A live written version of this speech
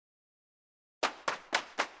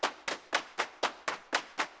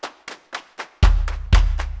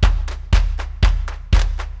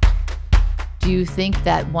do you think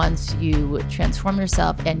that once you transform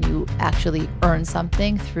yourself and you actually earn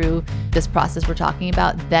something through this process we're talking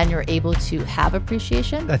about, then you're able to have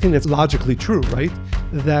appreciation? I think that's logically true, right?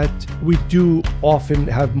 That we do often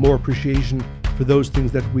have more appreciation for those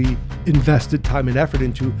things that we invested time and effort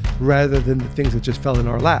into rather than the things that just fell in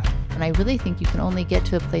our lap. And I really think you can only get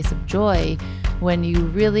to a place of joy when you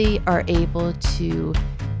really are able to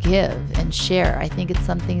give and share. I think it's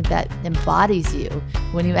something that embodies you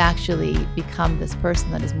when you actually become this person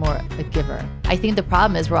that is more a giver. I think the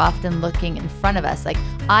problem is we're often looking in front of us like,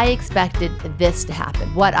 I expected this to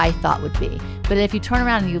happen, what I thought would be. But if you turn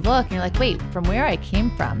around and you look and you're like, wait, from where I came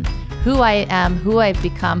from, who I am, who I've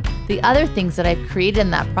become, the other things that I've created in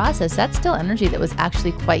that process, that's still energy that was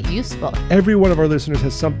actually quite useful. Every one of our listeners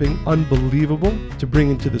has something unbelievable to bring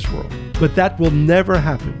into this world. But that will never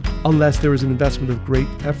happen unless there is an investment of great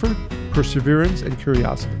effort, perseverance, and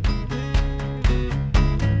curiosity.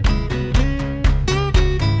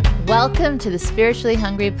 Welcome to the Spiritually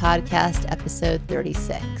Hungry Podcast, episode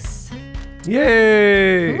 36.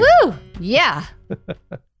 Yay! Woo! Yeah.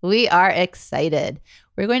 We are excited.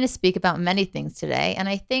 We're going to speak about many things today, and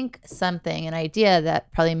I think an idea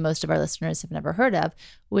that probably most of our listeners have never heard of,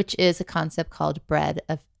 which is a concept called bread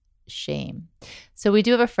of shame. So we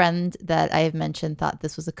do have a friend that I have mentioned thought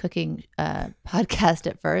this was a cooking podcast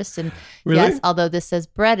at first, and Really? yes, although this says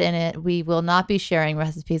bread in it, we will not be sharing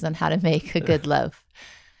recipes on how to make a good loaf.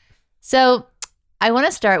 So I want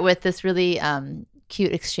to start with this really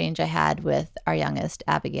cute exchange I had with our youngest,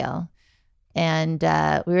 Abigail. And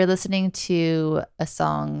we were listening to a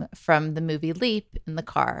song from the movie Leap in the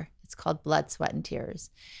car. It's called Blood, Sweat, and Tears.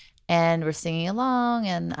 And we're singing along.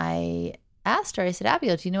 And I asked her, I said,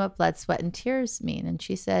 Abigail, do you know what blood, sweat, and tears mean? And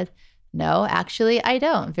she said, no, actually, I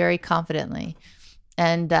don't, very confidently.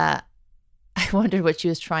 And I wondered what she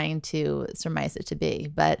was trying to surmise it to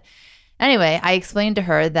be. But anyway, I explained to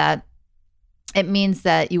her that it means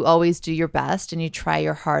that you always do your best and you try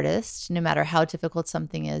your hardest. No matter how difficult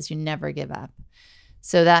something is, you never give up.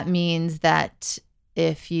 So that means that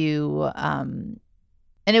if you, and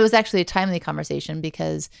it was actually a timely conversation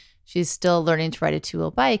because she's still learning to ride a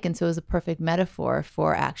two-wheel bike. And so it was a perfect metaphor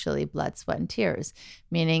for actually blood, sweat, and tears.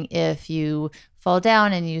 Meaning if you fall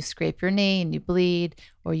down and you scrape your knee and you bleed,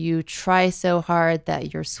 or you try so hard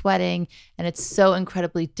that you're sweating and it's so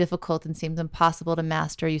incredibly difficult and seems impossible to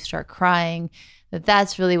master, you start crying,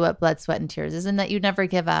 that's really what blood, sweat, and tears is, and that you never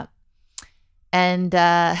give up. And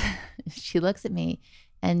she looks at me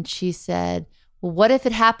and she said, well, what if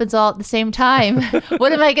it happens all at the same time?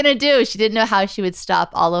 What am I going to do? She didn't know how she would stop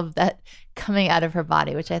all of that coming out of her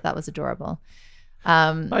body, which I thought was adorable.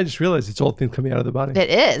 I just realized it's all things coming out of the body.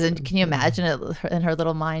 It is. And can you imagine it in her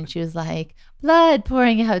little mind? She was like, blood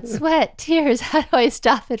pouring out, sweat, tears. How do I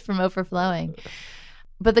stop it from overflowing?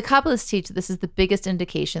 But the Kabbalists teach that this is the biggest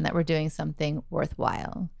indication that we're doing something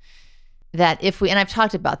worthwhile. That if we, and I've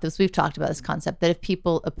talked about this, we've talked about this concept, that if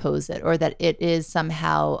people oppose it or that it is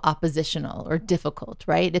somehow oppositional or difficult,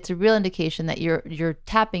 right? It's a real indication that you're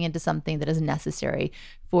tapping into something that is necessary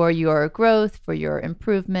for your growth, for your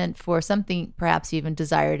improvement, for something perhaps you even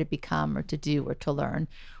desire to become or to do or to learn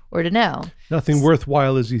or to know. Nothing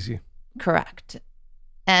worthwhile is easy. Correct.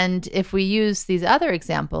 And if we use these other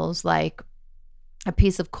examples, like a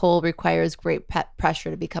piece of coal requires great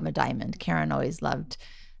pressure to become a diamond. Karen always loved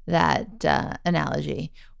that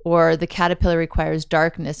analogy. Or the caterpillar requires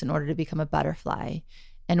darkness in order to become a butterfly.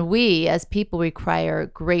 And we as people require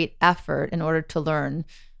great effort in order to learn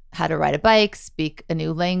how to ride a bike, speak a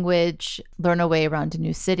new language, learn a way around a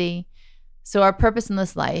new city. So our purpose in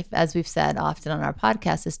this life, as we've said often on our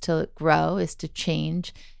podcast, is to grow, is to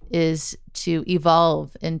change, is to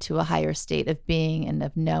evolve into a higher state of being and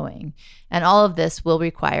of knowing. And all of this will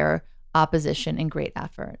require opposition and great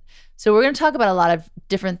effort. So we're going to talk about a lot of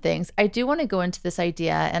different things. I do want to go into this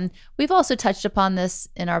idea, and we've also touched upon this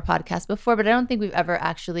in our podcast before, but I don't think we've ever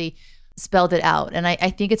actually spelled it out. And I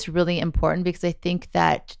think it's really important because I think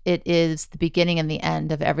that it is the beginning and the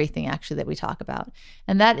end of everything actually that we talk about.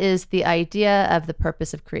 And that is the idea of the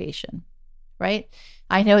purpose of creation, right?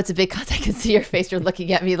 I know it's a big concept. I can see your face. You're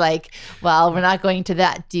looking at me like, well, we're not going to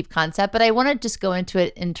that deep concept, but I want to just go into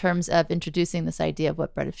it in terms of introducing this idea of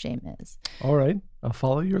what bread of shame is. All right. I'll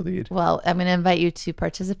follow your lead. Well, I'm going to invite you to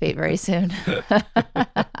participate very soon.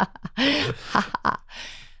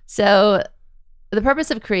 So the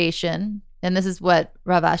purpose of creation, and this is what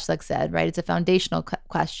Rav Ashlag said, right? It's a foundational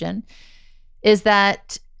question, is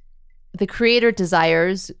that the Creator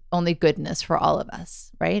desires only goodness for all of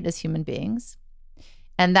us, right? As human beings.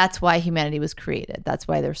 And that's why humanity was created. That's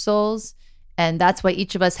why they're souls. And that's why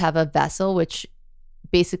each of us have a vessel, which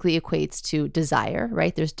basically equates to desire,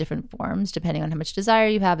 right? There's different forms depending on how much desire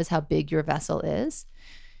you have, is how big your vessel is,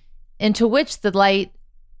 into which the light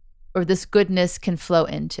or this goodness can flow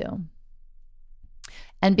into.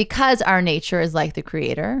 And because our nature is like the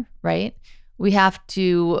creator, right? We have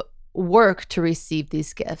to work to receive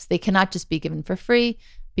these gifts. They cannot just be given for free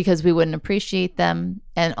because we wouldn't appreciate them.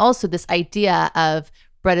 And also this idea of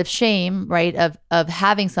bread of shame, right? Of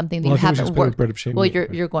having something that you haven't worked. Bread of shame. Well,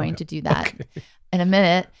 you're going to do that in a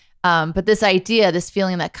minute. But this idea, this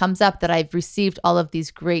feeling that comes up that I've received all of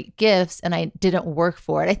these great gifts and I didn't work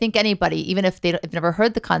for it. I think anybody, even if they've never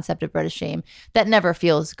heard the concept of bread of shame, that never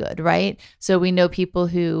feels good, right? So we know people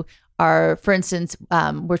who are, for instance,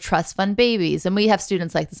 we're trust fund babies. And we have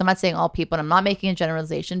students like this. I'm not saying all people, and I'm not making a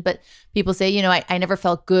generalization, but people say, I never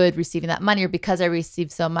felt good receiving that money, or because I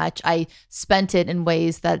received so much, I spent it in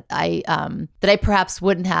ways that I perhaps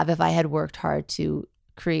wouldn't have if I had worked hard to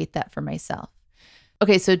create that for myself.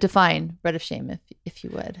 Okay, so define bread of shame, if you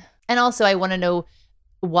would. And also, I want to know,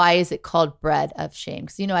 why is it called bread of shame?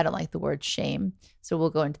 Because I don't like the word shame. So we'll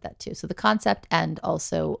go into that too. So the concept and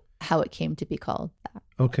also how it came to be called that.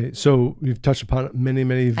 Okay, so we've touched upon many,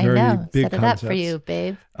 many very big set it concepts. Up for you,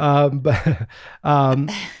 babe. But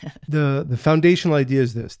the foundational idea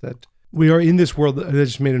is this, that we are in this world. I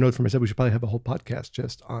just made a note for myself. We should probably have a whole podcast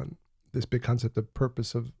just on this big concept of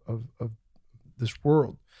purpose of this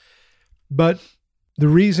world. But the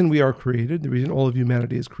reason we are created, the reason all of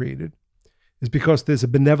humanity is created, is because there's a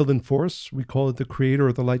benevolent force, we call it the creator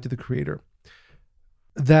or the light of the creator,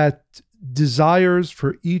 that desires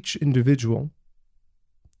for each individual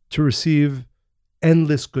to receive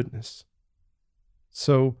endless goodness.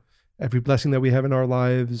 So every blessing that we have in our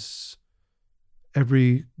lives,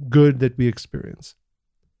 every good that we experience.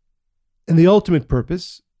 And the ultimate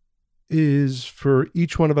purpose is for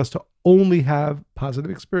each one of us to only have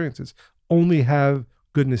positive experiences, only have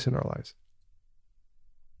goodness in our lives.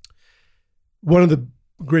 One of the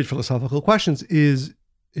great philosophical questions is,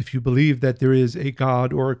 if you believe that there is a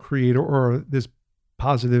God or a creator or this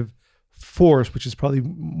positive force, which is probably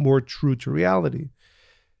more true to reality,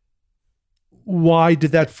 why is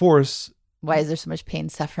there so much pain,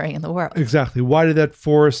 suffering in the world? Exactly. Why did that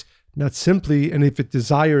force not simply, and if it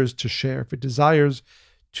desires to share, if it desires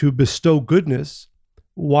to bestow goodness,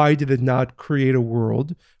 why did it not create a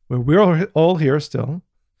world where we're all here still,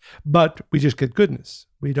 but we just get goodness?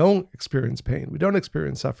 We don't experience pain. We don't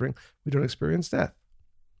experience suffering. We don't experience death.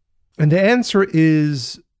 And the answer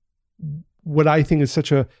is what I think is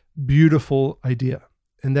such a beautiful idea.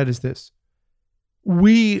 And that is this.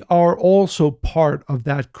 We are also part of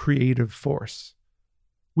that creative force.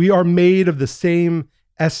 We are made of the same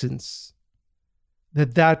essence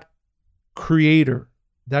that creator,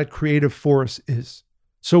 that creative force is.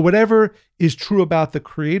 So whatever is true about the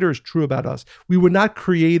creator is true about us. We were not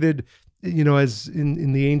created, as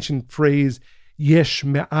in the ancient phrase, yesh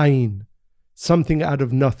me'ayin, something out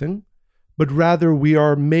of nothing, but rather we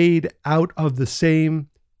are made out of the same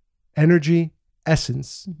energy,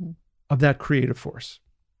 essence of that creative force.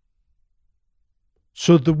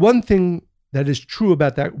 So the one thing that is true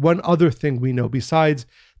about that, one other thing we know, besides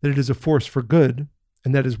that it is a force for good,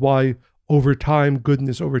 and that is why over time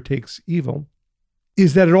goodness overtakes evil,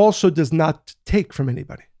 is that it also does not take from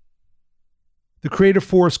anybody. The creative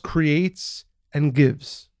force creates and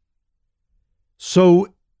gives.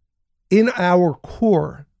 So in our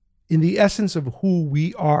core, in the essence of who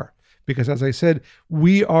we are, because as I said,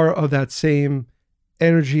 we are of that same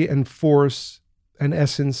energy and force and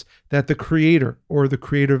essence that the creator or the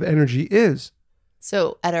creative energy is.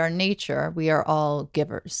 So at our nature, we are all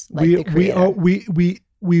givers, like the creator.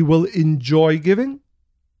 We will enjoy giving.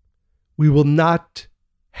 We will not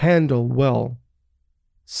handle well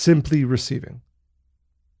simply receiving,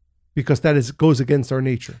 because that goes against our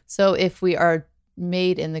nature. So if we are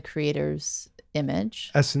made in the creator's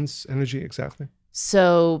image, essence, energy, exactly.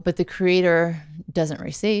 So, but the creator doesn't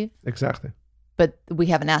receive. Exactly. But we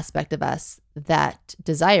have an aspect of us that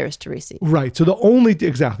desires to receive. Right. So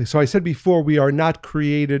exactly. So I said before, we are not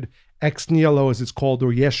created ex nihilo, as it's called,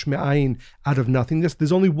 or yesh me'ayin, out of nothingness.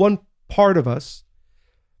 There's only one part of us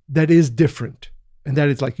that is different. And that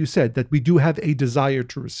is, like you said, that we do have a desire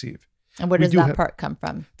to receive. And where does that part come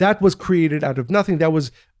from? That was created out of nothing. That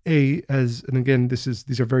was and again,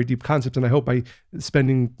 these are very deep concepts, and I hope by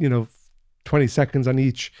spending 20 seconds on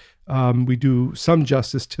each, we do some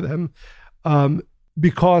justice to them.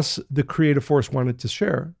 Because the creative force wanted to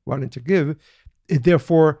share, wanted to give, it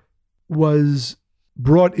therefore was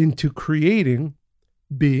brought into creating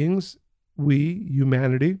beings,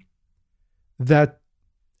 humanity, that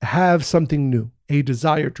have something new, a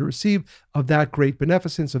desire to receive of that great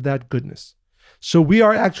beneficence, of that goodness. So we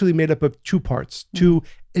are actually made up of two parts, two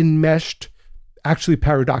enmeshed, actually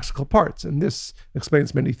paradoxical parts. And this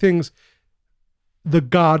explains many things. The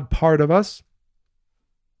God part of us,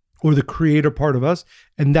 or the creator part of us,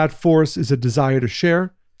 and that force is a desire to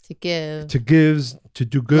share, to give, to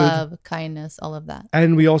do good, love, kindness, all of that.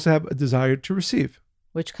 And we also have a desire to receive.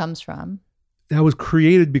 Which comes from? That was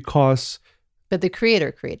created because... But the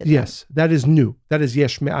creator created Yes, that is new. That is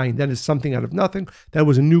yesh me'ayin. That is something out of nothing. That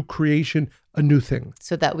was a new creation, a new thing.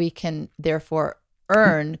 So that we can therefore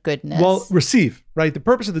earn goodness. Well, receive, right? The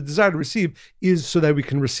purpose of the desire to receive is so that we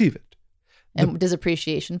can receive it. And does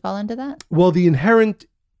appreciation fall into that? Well, the inherent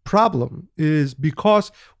problem is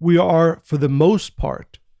because we are, for the most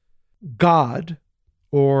part, God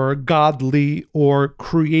or godly or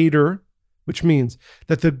creator, which means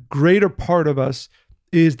that the greater part of us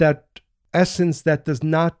is that essence that is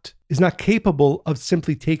not capable of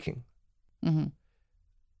simply taking. Mm-hmm.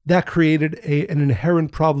 That created an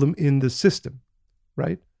inherent problem in the system,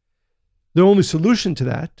 right? The only solution to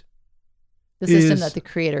that the system that the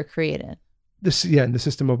creator created. In the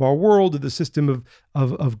system of our world, or the system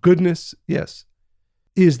of goodness, yes,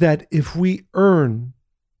 is that if we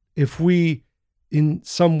in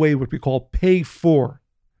some way what we call pay for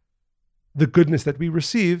the goodness that we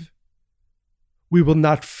receive, we will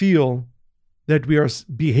not feel that we are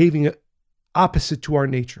behaving opposite to our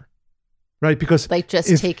nature, right? Because like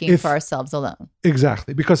just taking for ourselves alone.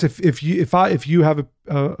 Exactly, because if you have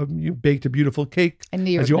you baked a beautiful cake,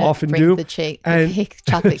 as you often do,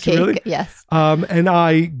 chocolate cake, really? Yes, and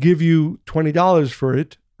I give you $20 for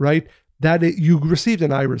it, right? You received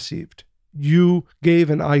and I received. You gave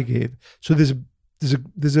and I gave. So there's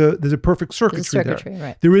a perfect circuitry there.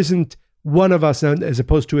 Right. There isn't one of us, as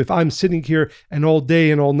opposed to if I'm sitting here and all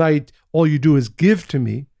day and all night, all you do is give to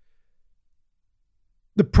me.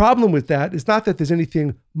 The problem with that is not that there's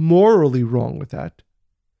anything morally wrong with that,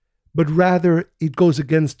 but rather it goes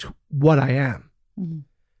against what I am. Mm-hmm.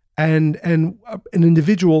 And an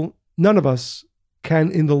individual, none of us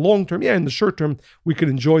can, in the long term, in the short term, we could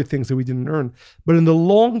enjoy things that we didn't earn. But in the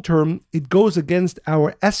long term, it goes against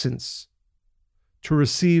our essence to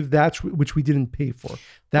receive that which we didn't pay for.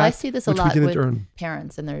 Well, I see this a lot with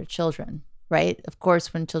parents and their children, right? Of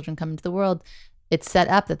course, when children come into the world, it's set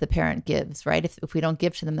up that the parent gives, right? If we don't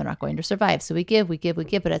give to them, they're not going to survive. So we give.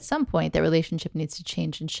 But at some point, that relationship needs to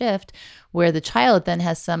change and shift, where the child then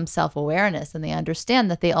has some self-awareness and they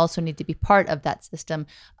understand that they also need to be part of that system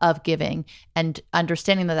of giving and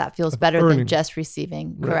understanding that feels better than just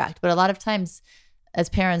receiving. Right. Correct. But a lot of times, as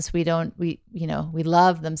parents, we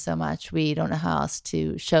love them so much, we don't know how else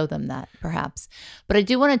to show them that, perhaps. But I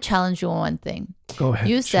do want to challenge you on one thing. Go ahead.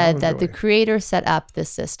 You said that the creator set up this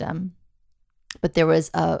system, but there was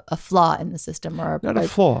a flaw in the system, or not a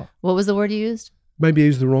flaw. What was the word you used? Maybe I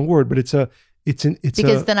used the wrong word, but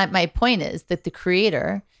my point is that the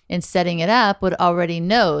creator, in setting it up, would already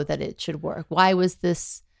know that it should work. Why was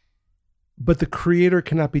this? But the creator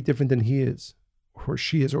cannot be different than he is, or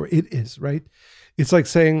she is, or it is, right? It's like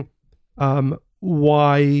saying,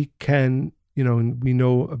 why can, and we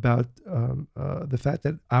know about the fact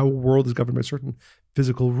that our world is governed by certain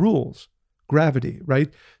physical rules, gravity, right?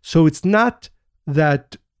 So it's not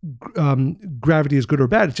that gravity is good or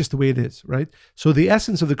bad, it's just the way it is, right? So the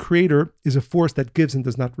essence of the creator is a force that gives and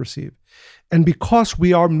does not receive. And because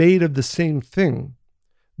we are made of the same thing,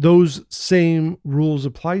 those same rules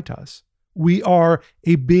apply to us. We are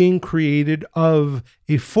a being created of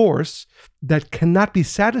a force that cannot be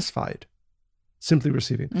satisfied simply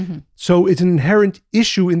receiving. Mm-hmm. So it's an inherent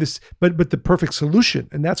issue in this, but the perfect solution,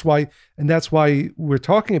 and that's why we're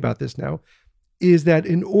talking about this now, is that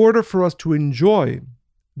in order for us to enjoy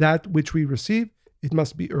that which we receive, it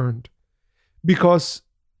must be earned. Because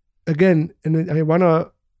again, and I want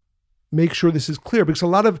to make sure this is clear, because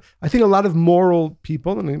I think a lot of moral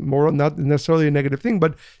people, moral not necessarily a negative thing,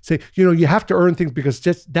 but say, you have to earn things because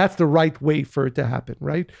that's the right way for it to happen,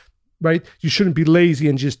 right? Right? You shouldn't be lazy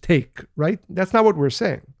and just take, right? That's not what we're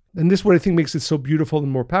saying. And this is what I think makes it so beautiful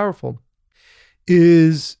and more powerful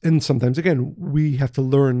is, and sometimes again, we have to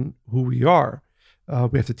learn who we are.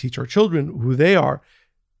 We have to teach our children who they are.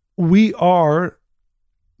 We are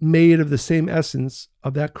made of the same essence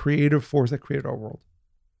of that creative force that created our world.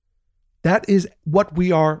 That is what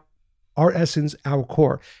we are, our essence, our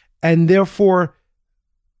core. And therefore,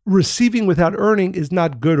 receiving without earning is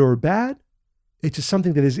not good or bad. It's just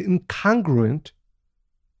something that is incongruent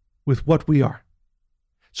with what we are.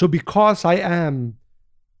 So because I am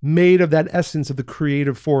made of that essence of the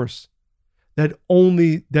creative force that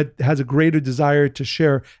has a greater desire to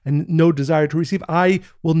share and no desire to receive, I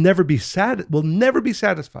will never be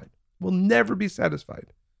satisfied.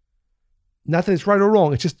 Not that it's right or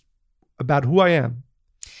wrong. It's just about who I am.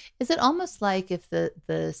 Is it almost like if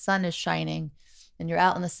the sun is shining and you're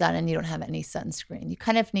out in the sun and you don't have any sunscreen, you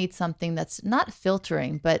kind of need something that's not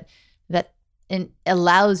filtering, but that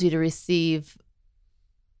allows you to receive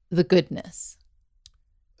the goodness?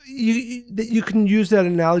 You can use that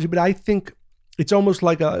analogy, but I think it's almost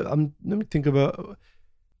like let me think of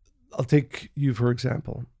I'll take you for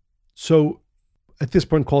example. So at this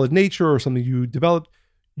point, call it nature or something you developed,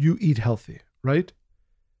 you eat healthy, right?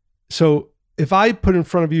 So if I put in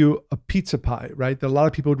front of you a pizza pie, right, that a lot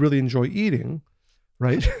of people would really enjoy eating,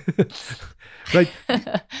 right? Right?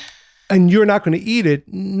 And you're not going to eat it,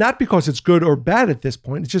 not because it's good or bad at this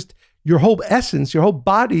point. It's just your whole essence, your whole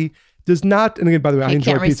body does not, and again, by the way, I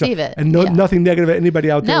enjoy pizza. Receive it. And nothing negative at anybody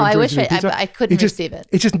out there. No, I wish I couldn't receive it.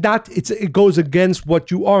 It's just not, it goes against what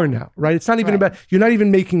you are now, right? It's not even about, you're not even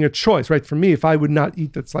making a choice, right? For me, if I would not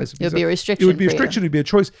eat that slice of pizza, it would be a restriction. It would be a restriction, it would be a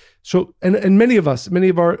choice. So, and many of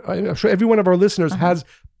our, I'm sure every one of our listeners has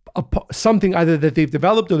something either that they've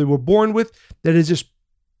developed or they were born with that is just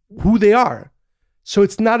who they are. So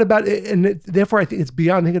it's not about, and therefore I think it's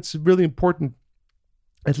beyond, I think it's really important,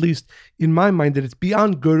 at least in my mind, that it's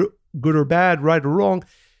beyond good or bad, right or wrong.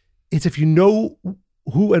 It's if you know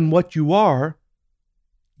who and what you are,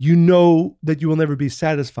 you know that you will never be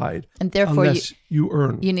satisfied. And therefore unless you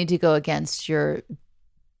earn. You need to go against your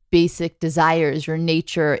basic desires, your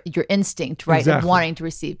nature, your instinct, right? Exactly. Of wanting to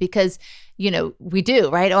receive. Because, we do,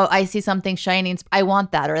 right? Oh, I see something shining. I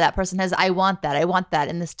want that. Or that person has, I want that.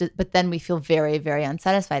 And but then we feel very, very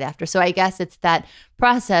unsatisfied after. So I guess it's that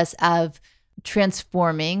process of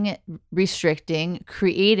transforming, restricting,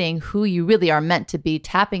 creating who you really are meant to be,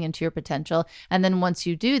 tapping into your potential. And then once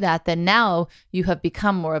you do that, then now you have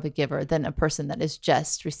become more of a giver than a person that is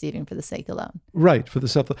just receiving for the sake alone. Right, for the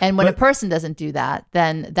self. And when a person doesn't do that,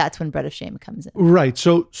 then that's when bread of shame comes in. Right.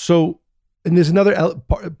 So, and there's another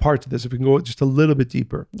part to this, if we can go just a little bit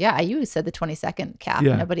deeper. Yeah, you said the 20-second cap.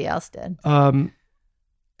 Yeah. Nobody else did.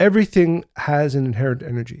 Everything has an inherent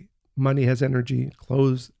energy. Money has energy.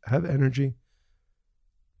 Clothes have energy.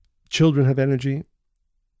 Children have energy.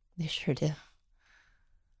 They sure do.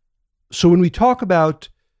 So when we talk about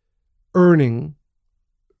earning,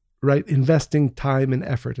 right, investing time and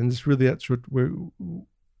effort, and that's what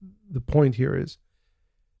the point here is,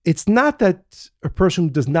 it's not that a person who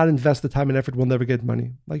does not invest the time and effort will never get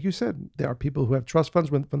money. Like you said, there are people who have trust funds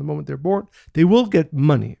from the moment they're born. They will get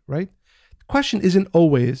money, right? The question isn't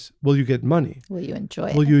always, will you get money? Will you enjoy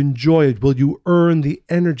it? Will you enjoy it? Will you earn the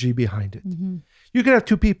energy behind it? Mm-hmm. You can have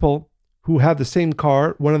two people who have the same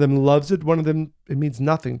car. One of them loves it. One of them, it means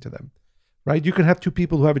nothing to them, right? You can have two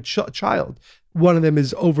people who have a child. One of them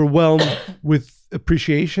is overwhelmed with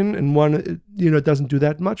appreciation and one, doesn't do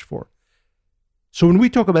that much for. So when we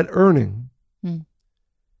talk about earning,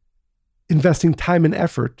 investing time and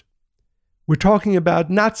effort, we're talking about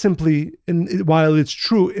not simply, while it's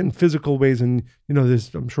true in physical ways, and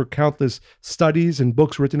there's, I'm sure, countless studies and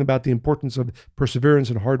books written about the importance of perseverance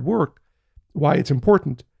and hard work, why it's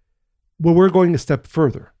important. But we're going a step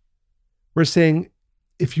further. We're saying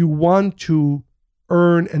if you want to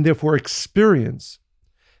earn and therefore experience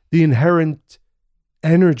the inherent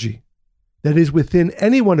energy that is within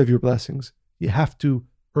any one of your blessings, you have to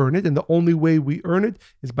earn it. And the only way we earn it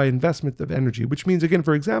is by investment of energy, which means, again,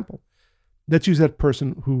 for example, let's use that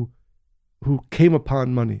person who came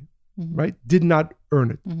upon money, mm-hmm. right? Did not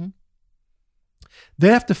earn it. Mm-hmm. They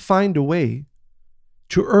have to find a way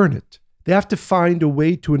to earn it. They have to find a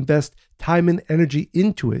way to invest time and energy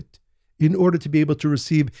into it in order to be able to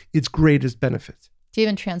receive its greatest benefit. To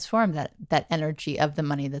even transform that energy of the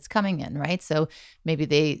money that's coming in, right? So maybe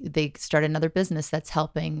they start another business that's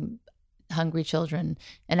helping hungry children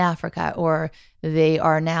in Africa, or they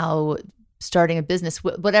are now starting a business,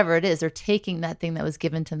 whatever it is. They're taking that thing that was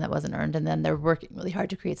given to them that wasn't earned, and then they're working really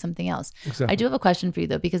hard to create something else. Exactly. I do have a question for you,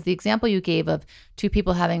 though, because the example you gave of two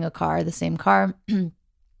people having a car, the same car,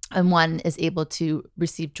 and one is able to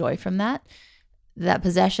receive joy from that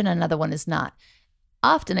possession, and another one is not.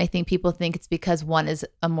 Often I think people think it's because one is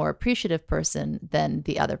a more appreciative person than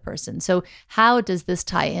the other person. So how does this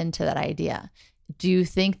tie into that idea? Do you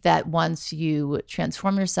think that once you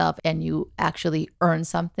transform yourself and you actually earn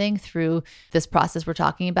something through this process we're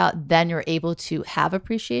talking about, then you're able to have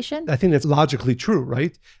appreciation? I think that's logically true,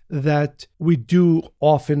 right? That we do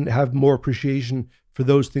often have more appreciation for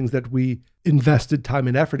those things that we invested time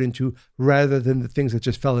and effort into rather than the things that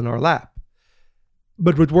just fell in our lap.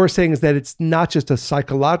 But what we're saying is that it's not just a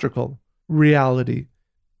psychological reality,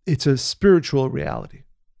 it's a spiritual reality.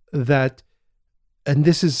 That, and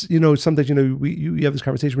this is, sometimes, you have this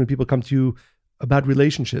conversation when people come to you about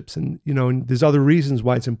relationships, and and there's other reasons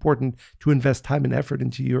why it's important to invest time and effort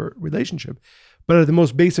into your relationship. But at the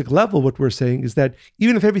most basic level, what we're saying is that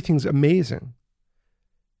even if everything's amazing,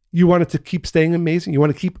 you want it to keep staying amazing. You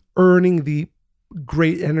want to keep earning the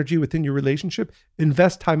great energy within your relationship.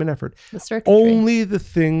 Invest time and effort. The circuitry. Only the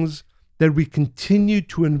things that we continue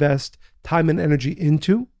to invest time and energy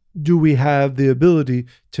into do we have the ability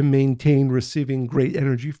to maintain receiving great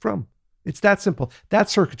energy from. It's that simple.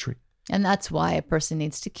 That's circuitry. And that's why a person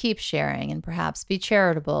needs to keep sharing and perhaps be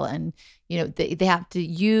charitable. And, they have to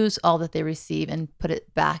use all that they receive and put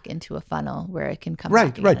it back into a funnel where it can come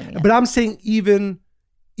back. Right. But I'm saying even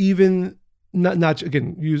not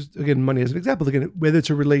again, use money as an example, again, whether it's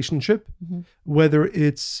a relationship, Mm-hmm. whether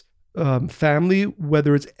it's family,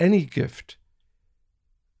 whether it's any gift,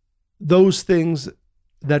 those things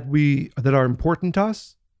that are important to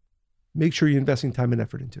us, make sure you're investing time and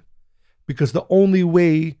effort into. Because the only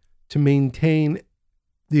way to maintain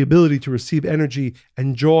the ability to receive energy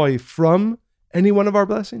and joy from any one of our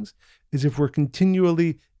blessings is if we're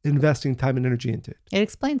continually investing time and energy into it. It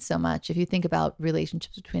explains so much. If you think about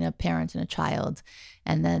relationships between a parent and a child,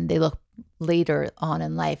 and then they look later on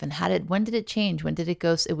in life, and when did it change? When did it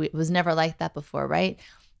go? It was never like that before, right?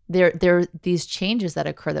 There are these changes that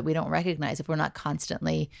occur that we don't recognize if we're not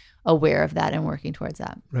constantly aware of that and working towards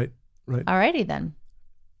that. Right. All righty then.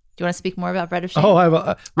 Do you want to speak more about bread of shame?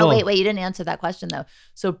 Well, wait, you didn't answer that question though.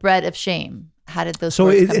 So bread of shame, how did those So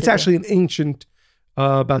words come it's to actually be? an ancient,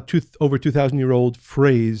 about over 2,000-year-old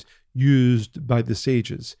phrase used by the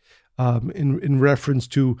sages in reference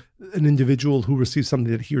to an individual who received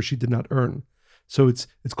something that he or she did not earn. So it's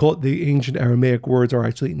called, the ancient Aramaic words are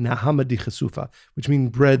actually nahama di chesufa, which mean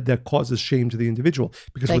bread that causes shame to the individual.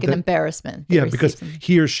 Because Like an embarrassment. Yeah, because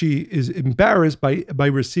he or she is embarrassed by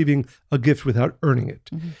receiving a gift without earning it.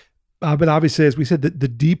 Mm-hmm. But obviously, as we said, the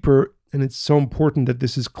deeper, and it's so important that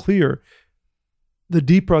this is clear, the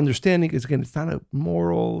deeper understanding is, again, it's not a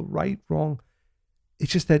moral, right, wrong.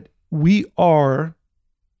 It's just that our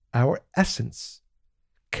essence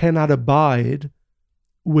cannot abide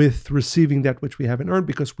with receiving that which we haven't earned,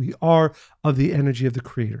 because we are of the energy of the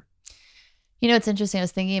Creator. It's interesting. I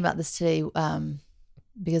was thinking about this today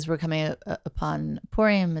because we're coming upon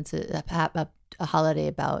Purim. It's a holiday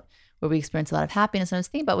about where we experience a lot of happiness. And I was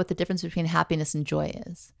thinking about what the difference between happiness and joy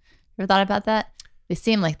is. You ever thought about that? They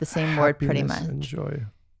seem like the same word pretty much. Happiness and joy.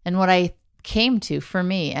 And what I came to, for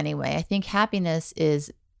me anyway, I think happiness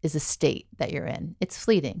is a state that you're in. It's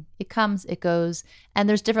fleeting. It comes, it goes, and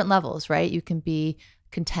there's different levels, right? You can be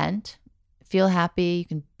content, feel happy, you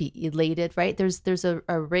can be elated, right? There's a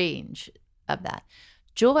range of that.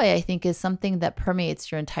 Joy, I think, is something that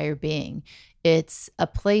permeates your entire being. It's a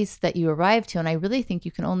place that you arrive to, and I really think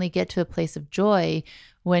you can only get to a place of joy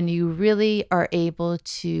when you really are able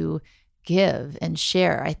to give and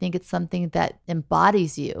share. I think it's something that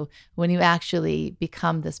embodies you when you actually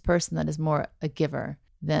become this person that is more a giver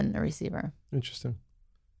than a receiver. Interesting.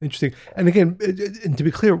 And again, and to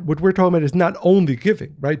be clear, what we're talking about is not only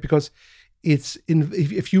giving, right? Because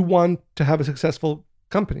if you want to have a successful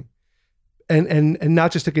company, and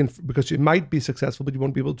not just, again, because it might be successful, but you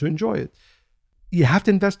won't be able to enjoy it, you have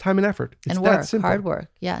to invest time and effort. It's and that work, simple. hard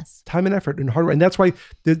work, yes. Time and effort and hard work. And that's why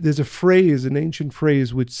there's a phrase, an ancient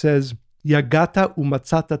phrase, which says, Yagata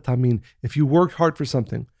umatzata tamin. If you work hard for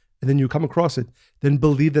something and then you come across it, then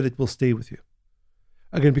believe that it will stay with you.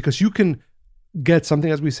 Again, because you can get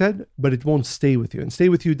something, as we said, but it won't stay with you. And stay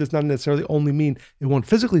with you does not necessarily only mean it won't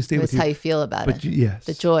physically stay with you. It's how you feel about it. Yes.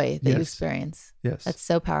 The joy that you experience. Yes. That's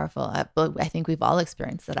so powerful. I think we've all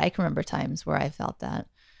experienced that. I can remember times where I felt that.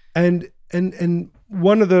 And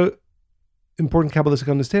one of the important Kabbalistic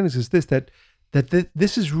understandings is this, that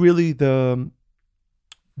this is really the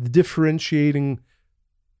differentiating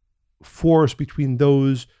force between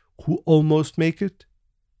those who almost make it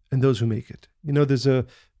and those who make it. There's a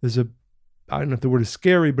I don't know if the word is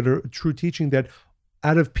scary, but a true teaching that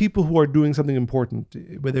out of people who are doing something important,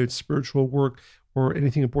 whether it's spiritual work or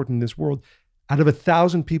anything important in this world, out of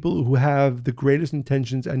 1,000 people who have the greatest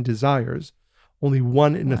intentions and desires, only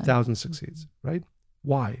 1 in 1,000 succeeds, right?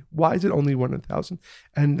 Why? Why is it only 1 in 1,000?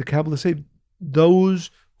 And the Kabbalah say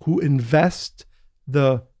those who invest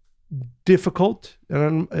the difficult,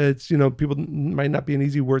 and it's, people might not be an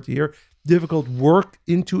easy word to hear, difficult work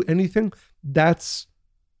into anything, that's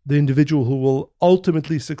the individual who will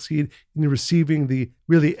ultimately succeed in receiving the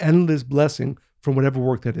really endless blessing from whatever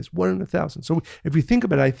work that is. 1 in 1,000. So if you think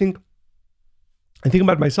about it, I think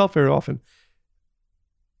about myself very often.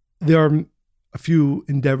 There are a few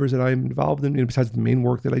endeavors that I'm involved in, besides the main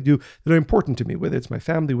work that I do, that are important to me, whether it's my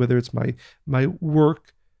family, whether it's my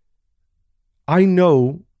work. I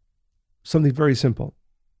know something very simple.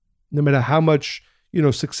 No matter how much,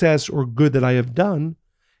 success or good that I have done,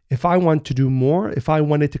 if I want to do more, if I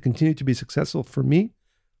want it to continue to be successful for me,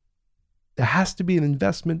 there has to be an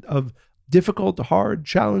investment of difficult, hard,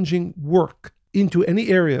 challenging work into any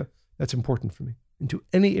area that's important for me.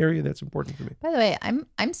 By the way,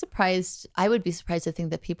 I'm surprised. I would be surprised to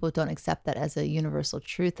think that people don't accept that as a universal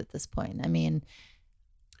truth at this point. I mean,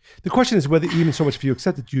 the question is whether even so much if you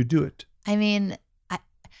accept it, you do it. I mean,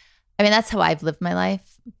 that's how I've lived my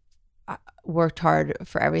life. Worked hard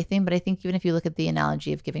for everything, but I think even if you look at the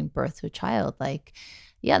analogy of giving birth to a child, like,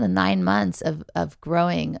 yeah, the 9 months of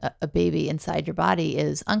growing a baby inside your body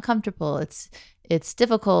is uncomfortable. It's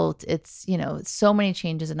difficult. It's, so many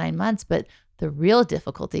changes in 9 months, but the real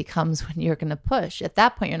difficulty comes when you're going to push. At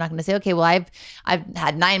that point, you're not going to say, okay, well, I've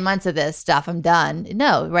had 9 months of this stuff, I'm done.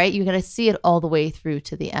 No, right? You got to see it all the way through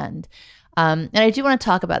to the end. And I do want to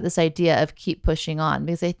talk about this idea of keep pushing on,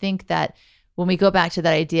 because I think that when we go back to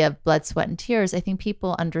that idea of blood, sweat, and tears, I think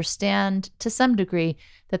people understand to some degree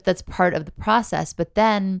that that's part of the process. But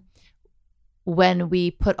then when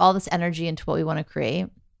we put all this energy into what we want to create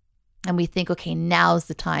and we think, okay, now's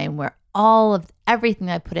the time where all of everything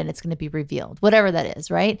I put in, it's going to be revealed, whatever that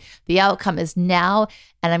is, right? The outcome is now,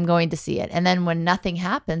 and I'm going to see it. And then when nothing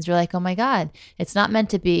happens, you're like, oh my God, it's not meant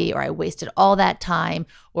to be, or I wasted all that time,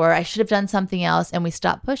 or I should have done something else. And we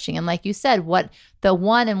stop pushing. And like you said, what the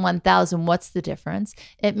 1 in 1,000, what's the difference?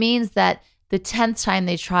 It means that the 10th time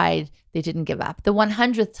they tried, they didn't give up. The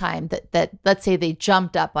 100th time that let's say they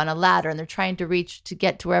jumped up on a ladder and they're trying to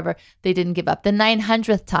get to wherever, they didn't give up. The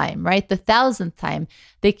 900th time, right? The 1,000th time,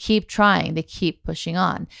 they keep trying, they keep pushing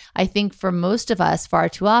on. I think for most of us, far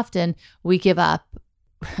too often, we give up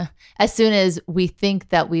as soon as we think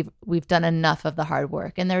that we've done enough of the hard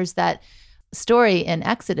work. And there's that story in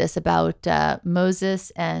Exodus about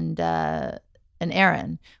Moses and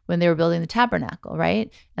Aaron when they were building the tabernacle,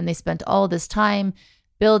 right? And they spent all this time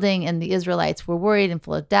building, and the Israelites were worried and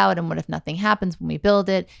full of doubt. And what if nothing happens when we build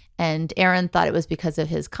it? And Aaron thought it was because of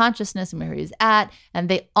his consciousness and where he was at, and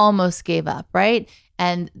they almost gave up, right?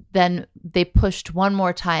 And then they pushed one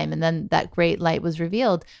more time, and then that great light was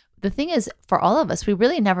revealed. The thing is, for all of us, we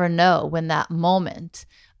really never know when that moment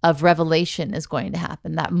of revelation is going to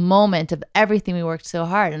happen, that moment of everything we worked so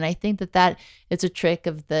hard. And I think that is a trick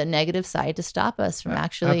of the negative side to stop us from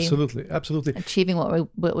actually absolutely achieving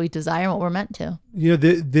what we desire and what we're meant to.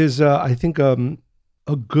 There's I think a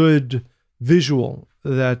good visual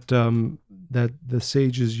that the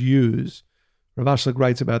sages use. Rav Ashlag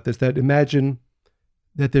writes about this, that imagine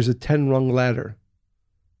that there's a 10-rung ladder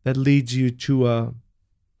that leads you to a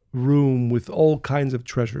room with all kinds of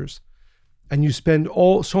treasures. And you spend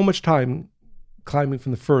so much time climbing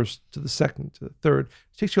from the first to the second to the third.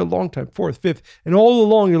 It takes you a long time, fourth, fifth. And all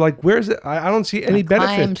along, you're like, where's it? I don't see any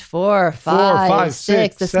benefit. Climbed 4, 5,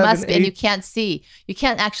 6. This 7, must be. 8. And you can't see. You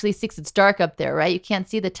can't actually see because it's dark up there, right? You can't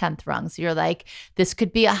see the 10th rung. So you're like, this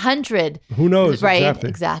could be 100. Who knows? Right,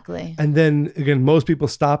 exactly. And then, again, most people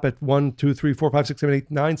stop at 1, 2, 3, 4, 5, 6, 7,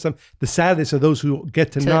 8, 9. The sadness are those who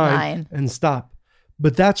get to 9 and stop.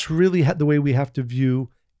 But that's really the way we have to view,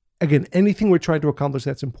 again, anything we're trying to accomplish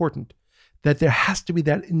that's important, that there has to be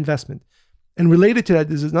that investment. And related to that,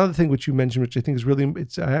 there's another thing which you mentioned, which I think is really,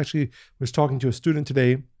 I actually was talking to a student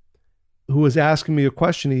today who was asking me a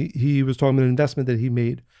question. He was talking about an investment that he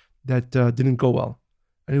made that didn't go well.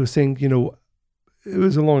 And he was saying, it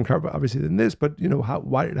was a longer car, obviously, than this, but,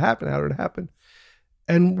 why did it happen? How did it happen?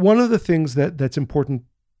 And one of the things that's important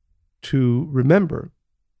to remember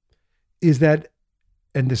is that,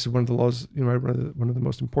 and this is one of the laws, one of the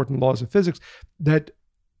most important laws of physics, that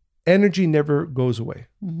energy never goes away.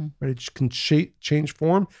 Mm-hmm. Right? It can change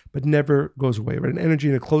form, but never goes away. Right? And energy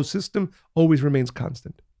in a closed system always remains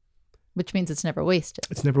constant. Which means it's never wasted.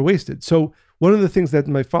 It's never wasted. So one of the things that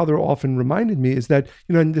my father often reminded me is that,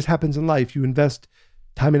 and this happens in life, you invest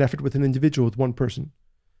time and effort with an individual, with one person,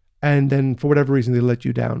 and then for whatever reason, they let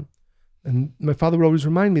you down. And my father would always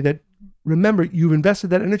remind me that, remember, you've invested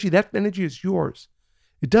that energy is yours.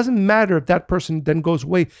 It doesn't matter if that person then goes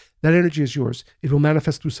away, that energy is yours. It will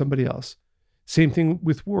manifest through somebody else. Same thing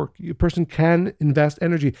with work. A person can invest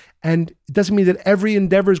energy. And it doesn't mean that every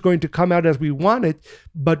endeavor is going to come out as we want it,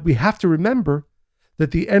 but we have to remember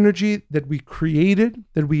that the energy that we created,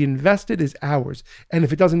 that we invested, is ours. And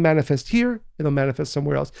if it doesn't manifest here, it'll manifest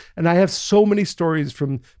somewhere else. And I have so many stories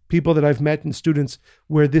from people that I've met and students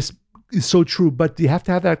where this is so true, but you have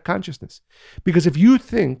to have that consciousness. Because if you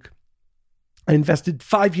think, I invested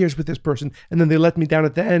 5 years with this person, and then they let me down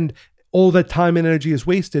at the end, all that time and energy is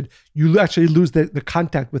wasted, you actually lose the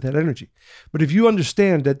contact with that energy. But if you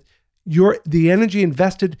understand that the energy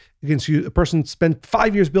invested against you, a person spent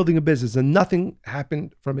 5 years building a business and nothing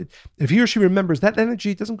happened from it. If he or she remembers that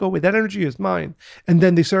energy doesn't go away, that energy is mine. And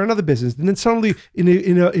then they start another business. And then suddenly in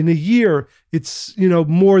a year, it's,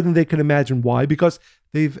 more than they can imagine. Why? Because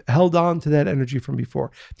they've held on to that energy from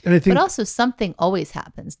before. And I think, but also something always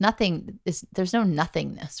happens. There's no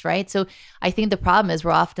nothingness, right? So I think the problem is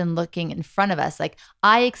we're often looking in front of us, like,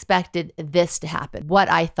 I expected this to happen, what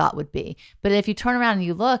I thought would be. But if you turn around and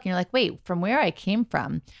you look and you're like, wait, from where I came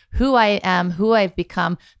from, who I am, who I've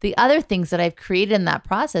become, the other things that I've created in that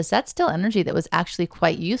process, that's still energy that was actually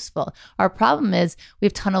quite useful. Our problem is we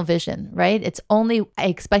have tunnel vision, right? It's only, I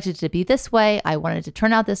expected it to be this way. I wanted it to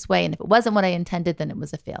turn out this way. And if it wasn't what I intended, then it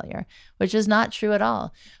was a failure, which is not true at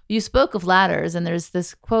all. You spoke of ladders, and there's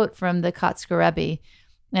this quote from the Kotzker Rebbe,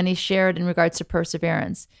 and he shared in regards to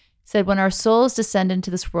perseverance. He said, when our souls descend into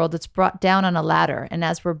this world, it's brought down on a ladder, and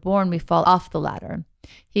as we're born, we fall off the ladder.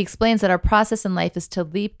 He explains that our process in life is to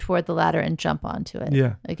leap toward the ladder and jump onto it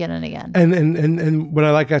again and again. And what I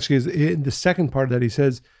like actually is in the second part that he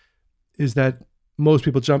says is that most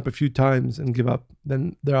people jump a few times and give up.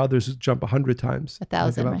 Then there are others who jump 100 times.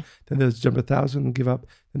 1,000, right? Then there's jump 1,000 and give up.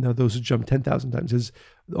 And there are those who jump 10,000 times. It's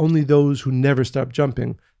only those who never stop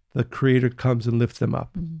jumping, the Creator comes and lifts them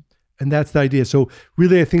up. Mm-hmm. And that's the idea. So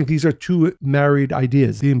really, I think these are two married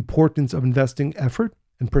ideas: the importance of investing effort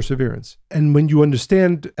and perseverance. And when you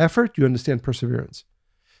understand effort, you understand perseverance,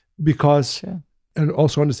 because and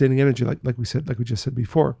also understanding energy, like we just said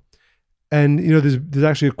before. And there's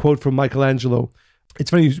actually a quote from Michelangelo. It's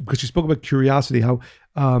funny because you spoke about curiosity, how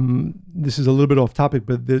this is a little bit off topic,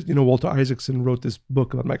 but Walter Isaacson wrote this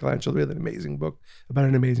book about Michelangelo, really an amazing book about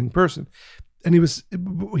an amazing person. And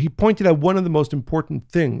he pointed out one of the most important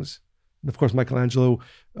things. And of course, Michelangelo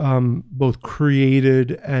both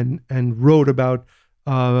created and wrote about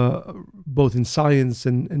both in science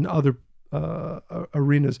and other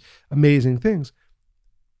arenas, amazing things.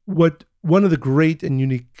 One of the great and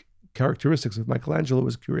unique characteristics of Michelangelo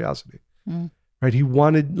was curiosity. Right? He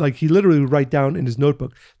literally would write down in his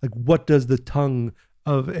notebook, like, what does the tongue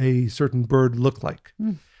of a certain bird look like?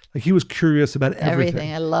 Like, he was curious about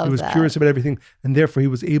everything. I love that. He was curious about everything, and therefore he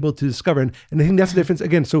was able to discover. And I think that's the difference.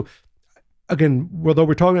 Again, although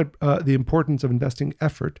we're talking about the importance of investing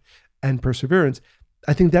effort and perseverance,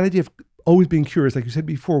 I think that idea of always being curious, like you said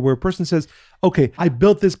before, where a person says, okay, I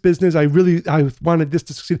built this business, I wanted this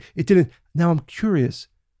to succeed. It didn't. Now I'm curious.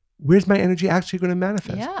 Where's my energy actually going to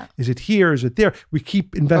manifest? Yeah. Is it here? Is it there? We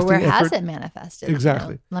keep investing effort. Or where has it manifested?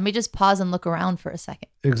 Exactly. Let me just pause and look around for a second.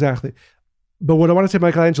 Exactly. But what I want to say,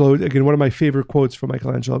 Michelangelo, again, one of my favorite quotes from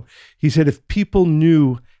Michelangelo, he said, if people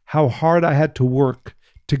knew how hard I had to work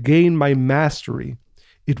to gain my mastery,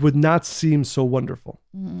 it would not seem so wonderful.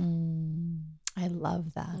 I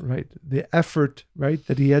love that. Right. The effort, right,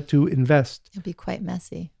 that he had to invest. It'd be quite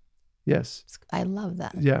messy. Yes. I love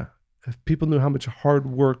that. Yeah. If people knew how much hard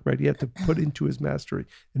work, right, he had to put into his mastery,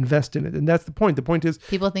 invest in it. And that's the point. The point is,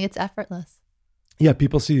 people think it's effortless. Yeah,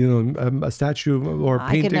 people see, a statue or a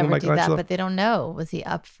painting. I could never of do Michelangelo. that, but they don't know. Was he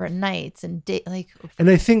up for nights and like? And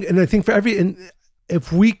I think for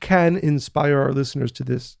if we can inspire our listeners to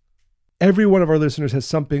this, every one of our listeners has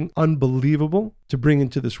something unbelievable to bring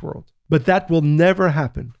into this world. But that will never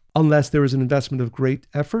happen unless there is an investment of great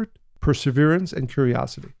effort, perseverance, and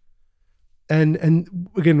curiosity. And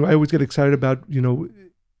again, I always get excited about,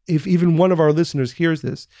 if even one of our listeners hears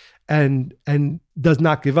this and does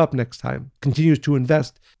not give up next time, continues to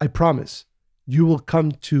invest, I promise you will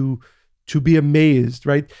come to be amazed,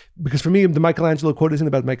 right? Because for me, the Michelangelo quote isn't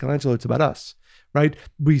about Michelangelo, it's about us, right?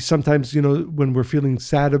 We sometimes, when we're feeling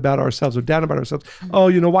sad about ourselves or down about ourselves,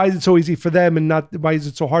 why is it so easy for them and not, why is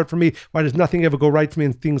it so hard for me? Why does nothing ever go right for me?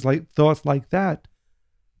 And thoughts like that.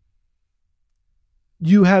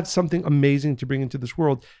 You have something amazing to bring into this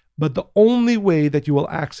world, but the only way that you will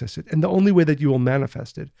access it and the only way that you will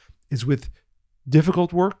manifest it is with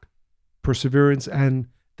difficult work, perseverance, and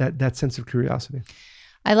that sense of curiosity.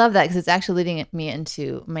 I love that because it's actually leading me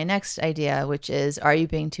into my next idea, which is, are you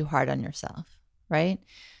being too hard on yourself? Right?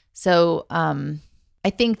 So I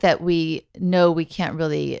think that we know we can't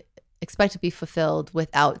really expect to be fulfilled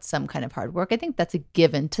without some kind of hard work. I think that's a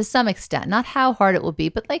given to some extent, not how hard it will be,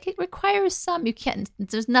 but like it requires some. You can't,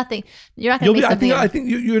 there's nothing, you're not going to be something. I think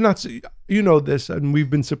you're not, this, and we've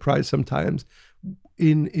been surprised sometimes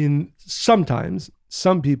in sometimes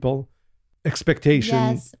some people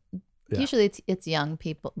expectations. Yes. Yeah. Usually it's young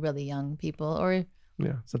people, really young people, or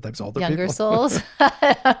sometimes older younger people. souls.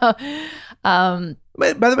 By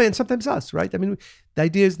the way, and sometimes us, right? I mean, the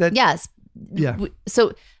idea is that. Yes. Yeah.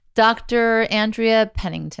 So Dr. Andrea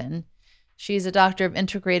Pennington, she's a doctor of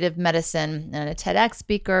integrative medicine and a TEDx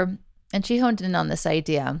speaker. And she honed in on this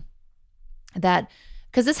idea that,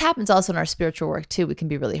 because this happens also in our spiritual work too, we can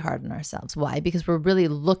be really hard on ourselves. Why? Because we're really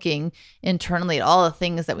looking internally at all the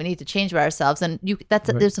things that we need to change about ourselves. And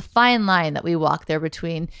there's a fine line that we walk there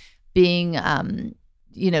between being,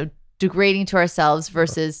 degrading to ourselves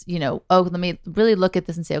versus, let me really look at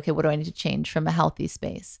this and say, okay, what do I need to change from a healthy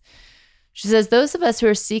space? She says, those of us who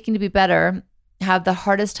are seeking to be better have the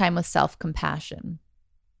hardest time with self-compassion.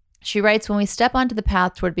 She writes, when we step onto the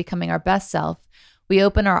path toward becoming our best self, we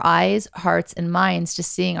open our eyes, hearts, and minds to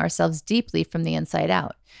seeing ourselves deeply from the inside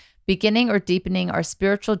out. Beginning or deepening our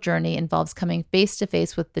spiritual journey involves coming face to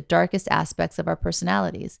face with the darkest aspects of our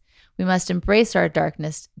personalities. We must embrace our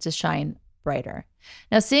darkness to shine brighter.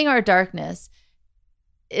 Now, seeing our darkness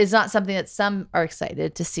is not something that some are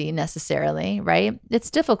excited to see necessarily, right? It's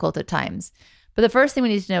difficult at times. But the first thing we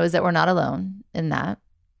need to know is that we're not alone in that.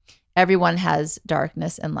 Everyone has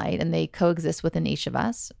darkness and light, and they coexist within each of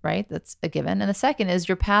us, right? That's a given. And the second is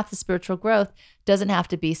your path to spiritual growth doesn't have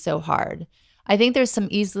to be so hard. I think there's some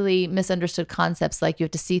easily misunderstood concepts like you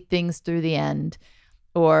have to see things through the end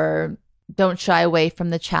or don't shy away from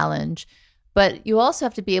the challenge. But you also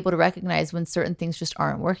have to be able to recognize when certain things just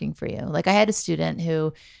aren't working for you. Like I had a student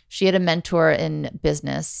who, she had a mentor in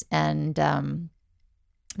business, and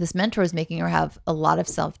this mentor was making her have a lot of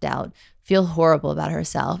self-doubt, feel horrible about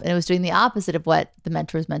herself. And it was doing the opposite of what the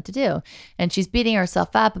mentor was meant to do. And she's beating herself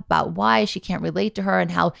up about why she can't relate to her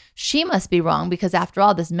and how she must be wrong because after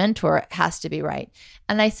all, this mentor has to be right.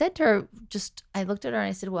 And I said to her, I looked at her and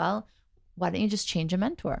I said, well, why don't you just change a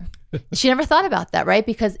mentor? She never thought about that, right?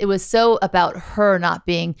 Because it was so about her not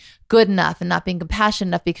being good enough and not being compassionate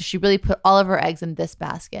enough because she really put all of her eggs in this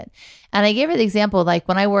basket. And I gave her the example, like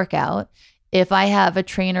when I work out, if I have a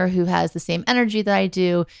trainer who has the same energy that I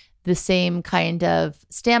do, the same kind of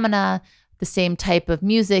stamina, the same type of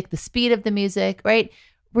music, the speed of the music, right?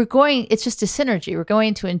 It's just a synergy. We're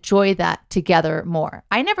going to enjoy that together more.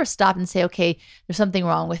 I never stop and say, okay, there's something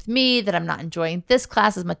wrong with me that I'm not enjoying this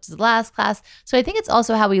class as much as the last class. So I think it's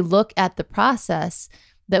also how we look at the process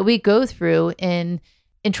that we go through in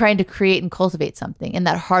trying to create and cultivate something and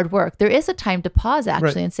that hard work. There is a time to pause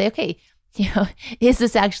actually and say, okay, is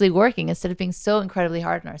this actually working instead of being so incredibly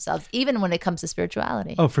hard on ourselves, even when it comes to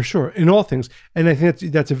spirituality? Oh, for sure. In all things. And I think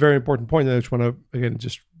that's a very important point. I just want to, again,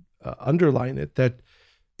 underline it, that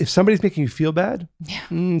if somebody's making you feel bad,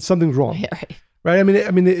 something's wrong. Yeah, right. I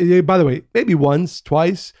mean, by the way, maybe once,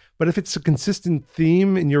 twice, but if it's a consistent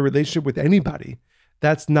theme in your relationship with anybody,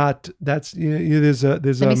 that makes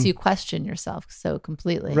you question yourself so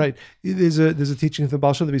completely. Right. There's a teaching of the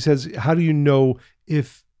Baal Shem Tov that he says, how do you know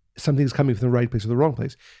if something's coming from the right place or the wrong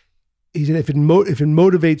place? He said, if it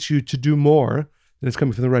motivates you to do more, then it's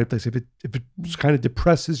coming from the right place. If it kind of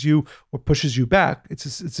depresses you or pushes you back, it's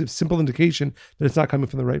a simple indication that it's not coming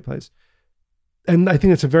from the right place. And I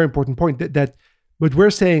think that's a very important point, that what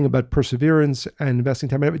we're saying about perseverance and investing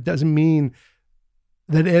time, it doesn't mean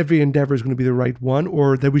that every endeavor is going to be the right one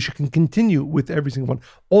or that we should continue with every single one.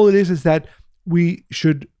 All it is that we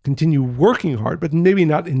should continue working hard, but maybe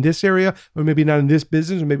not in this area, or maybe not in this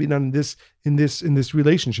business, or maybe not in this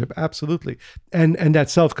relationship. Absolutely. And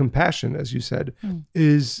that self-compassion, as you said,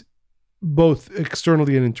 is both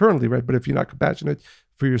externally and internally, right? But if you're not compassionate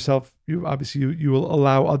for yourself, you will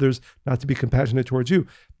allow others not to be compassionate towards you.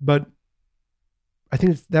 But I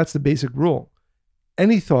think that's the basic rule.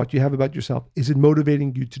 Any thought you have about yourself, is it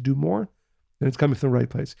motivating you to do more? Then it's coming from the right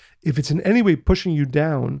place. If it's in any way pushing you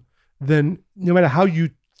down, then no matter how you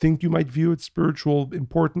think you might view it, spiritual,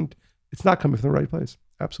 important, it's not coming from the right place.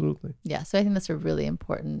 Absolutely. Yeah. So I think that's a really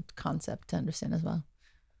important concept to understand as well.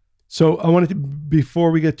 So I wanted to, before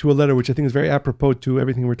we get to a letter, which I think is very apropos to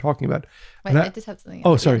everything we're talking about. Wait, I just have something.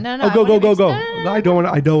 Oh, sorry. No. Go. No. I don't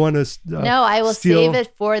want to. No, I will save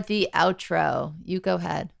it for the outro. You go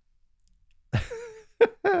ahead.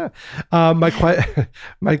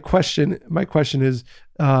 My question is,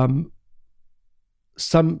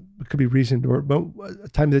 it could be recent or a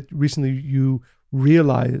time that recently you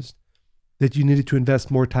realized that you needed to invest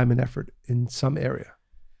more time and effort in some area.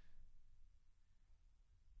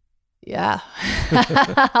 Yeah,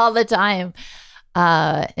 all the time.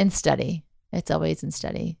 In study. It's always in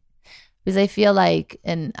study. Because I feel like,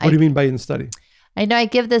 what do you mean by in study? I know I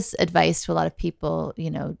give this advice to a lot of people,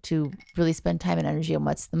 to really spend time and energy on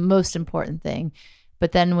what's the most important thing.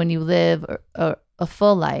 But then when you live a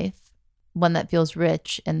full life, one that feels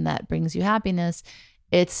rich and that brings you happiness,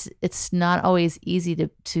 it's not always easy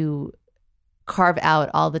to carve out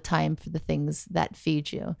all the time for the things that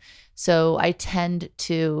feed you. So I tend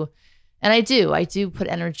to, and I do put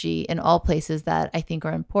energy in all places that I think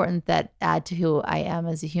are important, that add to who I am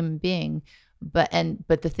as a human being. but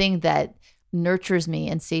the thing that nurtures me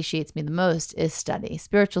and satiates me the most is study,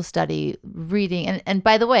 spiritual study, reading. And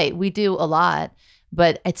by the way, we do a lot,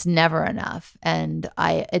 but it's never enough. And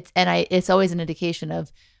it's always an indication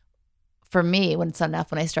of, for me, when it's not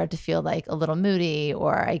enough, when I start to feel like a little moody,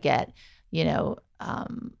 or I get, a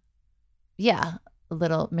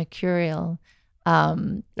little mercurial. I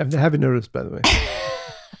haven't noticed, by the way.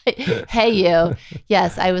 Hey, you.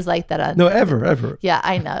 Yes, I was like that. No, ever. Yeah,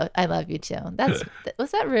 I know. I love you too.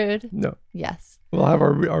 Was that rude? No. Yes. We'll have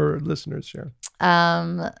our listeners share.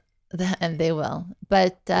 And they will.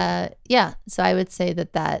 But so I would say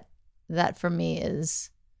that for me is,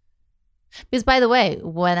 because by the way,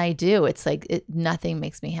 when I do, it's like nothing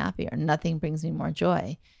makes me happier. Nothing brings me more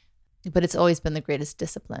joy. But it's always been the greatest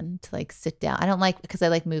discipline to like sit down. Because I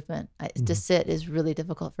like movement. To sit is really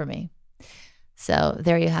difficult for me. So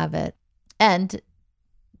there you have it. And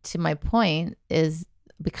to my point is,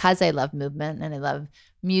 because I love movement and I love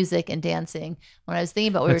music and dancing, when I was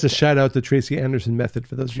thinking about... That's a shout out to Tracy Anderson Method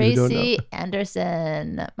for those of you who don't know. Tracy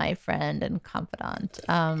Anderson, my friend and confidant.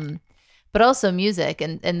 But also music.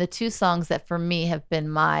 And the two songs that for me have been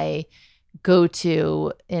my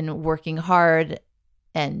go-to in working hard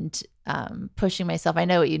and pushing myself. I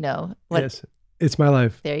know what you know. Yes, It's My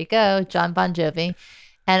Life. There you go, John Bon Jovi.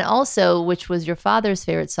 And also, which was your father's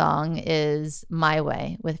favorite song, is My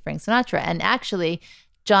Way with Frank Sinatra. And actually,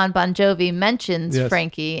 John Bon Jovi mentions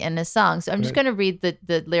Frankie in his song. So I'm just going to read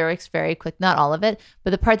the lyrics very quick. Not all of it,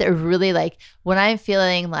 but the part that really like, when I'm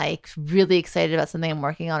feeling like really excited about something I'm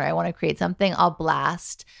working on, or I want to create something, I'll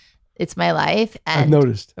blast It's My Life. And, I've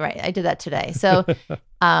noticed. Right. I did that today. So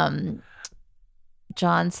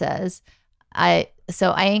John says, I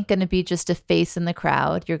ain't going to be just a face in the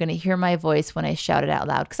crowd. You're going to hear my voice when I shout it out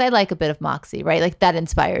loud. Because I like a bit of moxie, right? Like that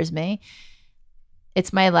inspires me.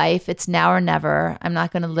 It's my life. It's now or never. I'm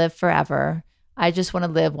not going to live forever. I just want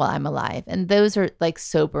to live while I'm alive. And those are like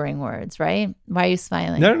sobering words, right? Why are you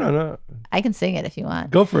smiling? No. I can sing it if you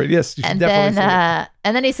want. Go for it. Yes, you should definitely sing it.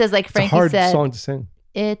 And then he says, like Frankie said. It's a hard song to sing.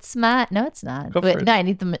 It's my... No, it's not. Go for it. No, I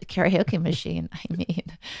need the karaoke machine.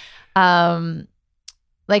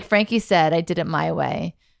 Like Frankie said, I did it my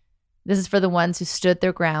way. This is for the ones who stood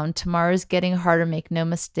their ground. Tomorrow's getting harder, make no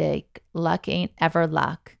mistake. Luck ain't ever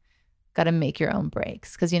luck. Got to make your own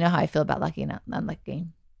breaks. Because you know how I feel about lucky and unlucky.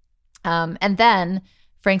 And then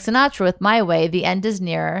Frank Sinatra with My Way, the end is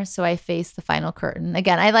nearer, so I face the final curtain.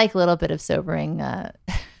 Again, I like a little bit of sobering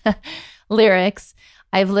lyrics.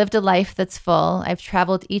 I've lived a life that's full. I've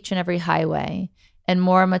traveled each and every highway. And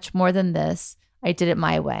much more than this, I did it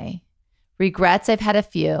my way. Regrets, I've had a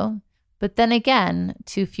few, but then again,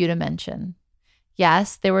 too few to mention.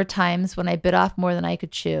 Yes, there were times when I bit off more than I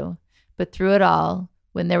could chew, but through it all,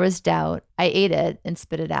 when there was doubt, I ate it and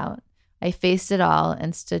spit it out. I faced it all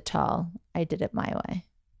and stood tall. I did it my way.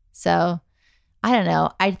 So, I don't know.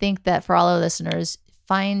 I think that for all our listeners,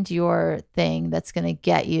 find your thing that's going to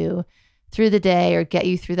get you through the day, or get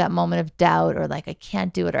you through that moment of doubt, or like, I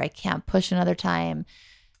can't do it, or I can't push another time,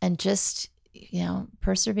 and just,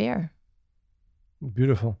 persevere.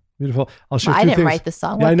 Beautiful. I'll share I two didn't things. write the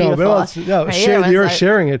song. Yeah, I know. Beautiful. But you're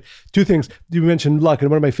sharing it. Two things. You mentioned luck,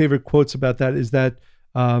 and one of my favorite quotes about that is that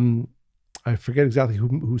I forget exactly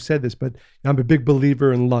who said this, but I'm a big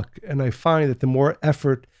believer in luck, and I find that the more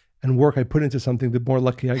effort and work I put into something, the more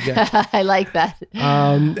lucky I get. I like that.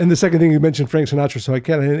 And the second thing, you mentioned Frank Sinatra, so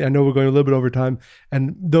I know we're going a little bit over time,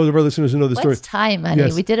 and those of our listeners who know the story. What's time, honey?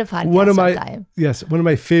 Yes. We did a podcast on time. Yes, one of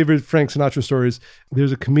my favorite Frank Sinatra stories.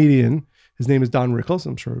 There's a comedian. His name is Don Rickles.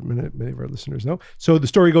 I'm sure many of our listeners know. So the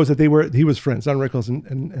story goes that he was friends. Don Rickles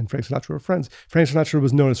and Frank Sinatra were friends. Frank Sinatra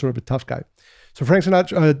was known as sort of a tough guy. So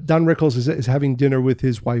Don Rickles is having dinner with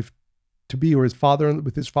his wife to be, or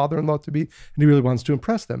with his father-in-law to be, and he really wants to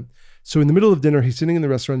impress them. So in the middle of dinner, he's sitting in the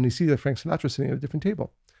restaurant and he sees that Frank Sinatra sitting at a different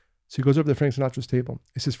table. So he goes over to Frank Sinatra's table.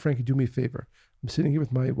 He says, "Frankie, do me a favor. I'm sitting here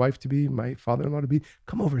with my wife to be, my father-in-law to be.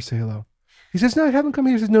 Come over, say hello." He says, "No, I haven't come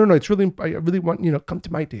here." He says, "No, I really want, come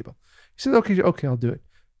to my table." He said, okay, I'll do it.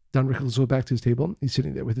 Don Rickles goes back to his table. He's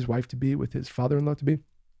sitting there with his wife to be, with his father-in-law to be.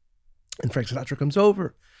 And Frank Sinatra comes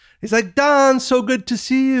over. He's like, "Don, so good to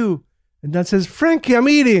see you." And Don says, "Frankie, I'm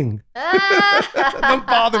eating." Don't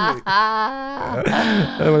bother me.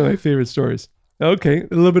 One of my favorite stories. Okay,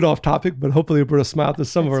 a little bit off topic, but hopefully it brought a smile to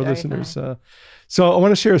some of our listeners. So I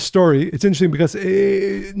want to share a story. It's interesting because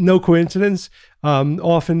no coincidence.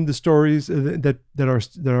 Often the stories that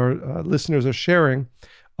our listeners are sharing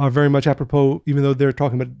are very much apropos, even though they're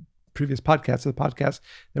talking about previous podcasts, the podcast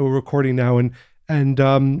that we're recording now. And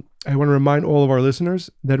I want to remind all of our listeners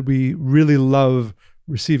that we really love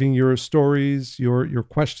receiving your stories, your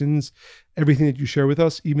questions, everything that you share with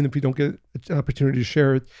us. Even if we don't get an opportunity to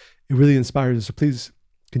share it, it really inspires us. So please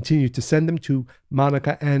continue to send them to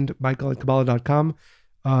Monica and Michael at Kabbalah.com.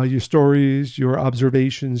 Your stories, your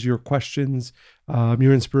observations, your questions,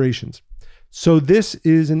 your inspirations. So this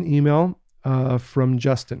is an email from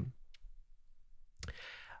Justin.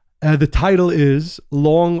 The title is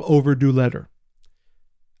Long Overdue Letter.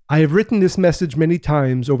 I have written this message many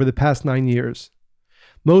times over the past 9 years.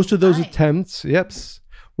 Most of those attempts,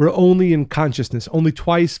 were only in consciousness, only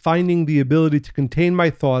twice finding the ability to contain my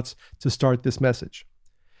thoughts to start this message.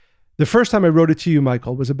 The first time I wrote it to you,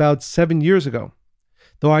 Michael, was about 7 years ago.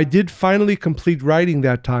 Though I did finally complete writing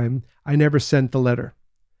that time, I never sent the letter.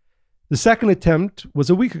 The second attempt was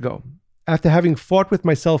a week ago. After having fought with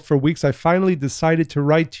myself for weeks, I finally decided to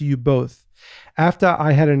write to you both. After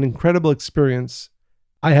I had an incredible experience,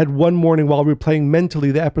 I had one morning while replaying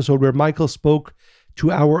mentally the episode where Michael spoke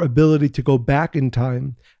to our ability to go back in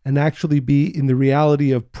time and actually be in the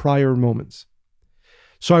reality of prior moments.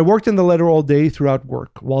 So I worked in the letter all day throughout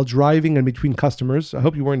work, while driving and between customers. I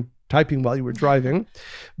hope you weren't typing while you were driving,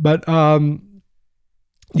 but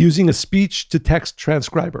using a speech-to-text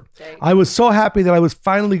transcriber. I was so happy that I was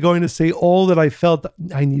finally going to say all that I felt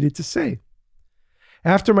I needed to say.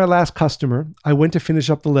 After my last customer, I went to finish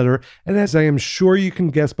up the letter, and as I am sure you can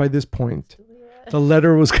guess by this point, the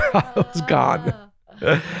letter was gone.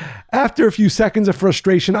 After a few seconds of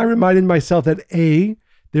frustration, I reminded myself that A,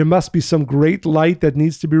 there must be some great light that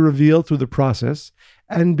needs to be revealed through the process,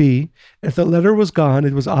 and B, if the letter was gone,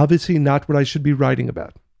 it was obviously not what I should be writing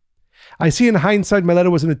about. I see in hindsight, my letter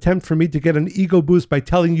was an attempt for me to get an ego boost by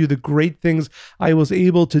telling you the great things I was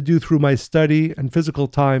able to do through my study and physical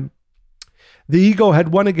time. The ego had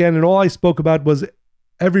won again, and all I spoke about was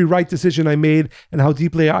every right decision I made and how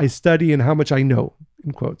deeply I study and how much I know,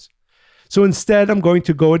 in quotes. So instead, I'm going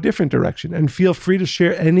to go a different direction, and feel free to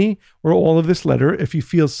share any or all of this letter if you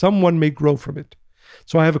feel someone may grow from it.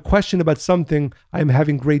 So I have a question about something I am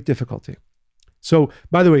having great difficulty. So,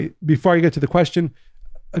 by the way, before I get to the question,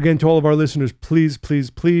 again, to all of our listeners, please, please,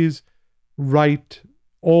 please write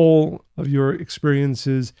all of your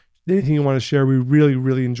experiences, anything you want to share. We really,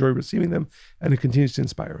 really enjoy receiving them, and it continues to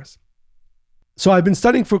inspire us. So I've been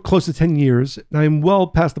studying for close to 10 years, and I'm well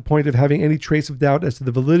past the point of having any trace of doubt as to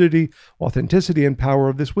the validity, authenticity, and power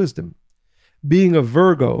of this wisdom. Being a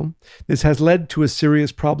Virgo, this has led to a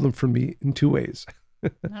serious problem for me in two ways. Why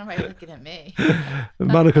are you looking at me?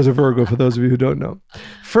 Monica's a Virgo, for those of you who don't know.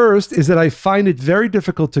 First is that I find it very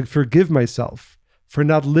difficult to forgive myself for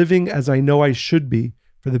not living as I know I should be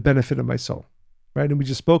for the benefit of my soul, right? And we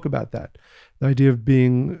just spoke about that, the idea of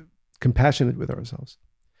being compassionate with ourselves.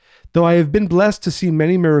 Though I have been blessed to see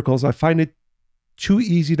many miracles, I find it too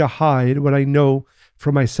easy to hide what I know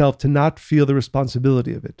for myself to not feel the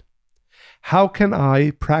responsibility of it. How can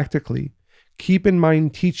I practically keep in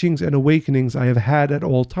mind teachings and awakenings I have had at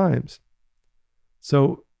all times?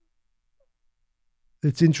 So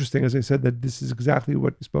it's interesting, as I said, that this is exactly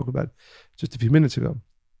what we spoke about just a few minutes ago.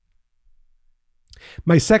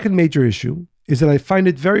 My second major issue is that I find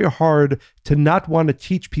it very hard to not want to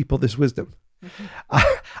teach people this wisdom.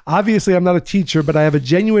 Obviously, I'm not a teacher, but I have a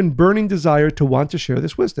genuine burning desire to want to share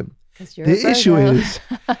this wisdom. The issue is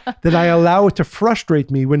that I allow it to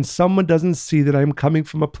frustrate me when someone doesn't see that I'm coming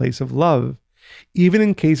from a place of love, even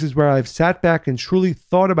in cases where I've sat back and truly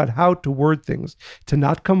thought about how to word things to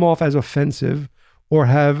not come off as offensive or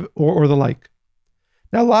the like.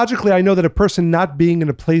 Now, logically, I know that a person not being in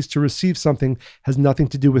a place to receive something has nothing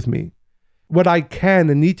to do with me. What I can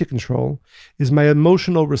and need to control is my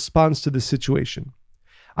emotional response to the situation.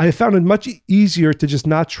 I have found it much easier to just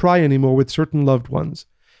not try anymore with certain loved ones,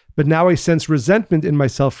 but now I sense resentment in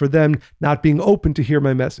myself for them not being open to hear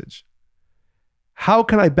my message. How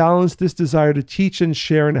can I balance this desire to teach and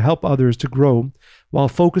share and help others to grow while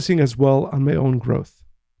focusing as well on my own growth? ...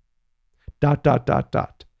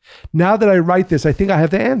 Now that I write this, I think I have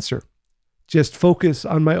the answer. Just focus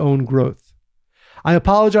on my own growth. I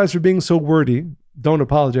apologize for being so wordy. Don't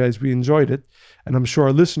apologize. We enjoyed it. And I'm sure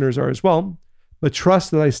our listeners are as well. But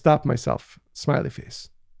trust that I stopped myself. Smiley face.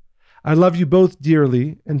 I love you both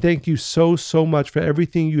dearly. And thank you so, so much for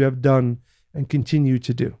everything you have done and continue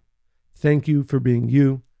to do. Thank you for being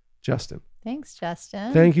you, Justin. Thanks,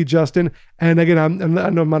 Justin. Thank you, Justin. And again, I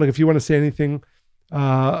know, Monica, if you want to say anything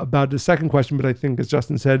about the second question, but I think, as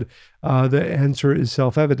Justin said, the answer is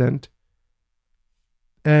self-evident.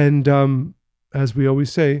 And as we always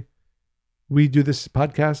say, we do this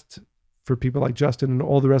podcast for people like Justin and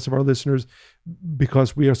all the rest of our listeners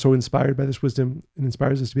because we are so inspired by this wisdom and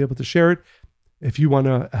inspires us to be able to share it. If you want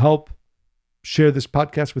to help share this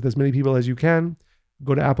podcast with as many people as you can,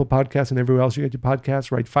 Go to Apple Podcasts and everywhere else you get your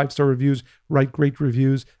podcasts. Write 5-star reviews. Write great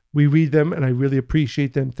reviews. We read them, and I really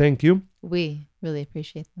appreciate them. Thank you. We really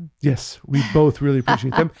appreciate them. Yes, we both really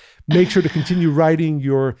appreciate them. Make sure to continue writing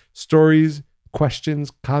your stories,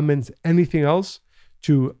 questions, comments, anything else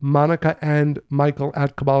to Monica and Michael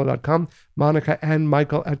at Kabbalah.com. Monica and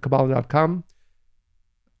Michael at Kabbalah.com.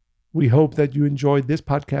 We hope that you enjoyed this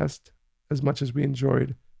podcast as much as we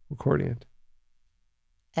enjoyed recording it.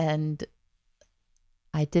 And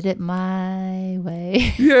I did it my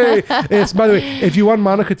way. Yay. Yes, by the way, if you want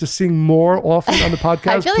Monica to sing more often on the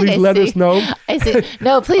podcast, please let us know. I say,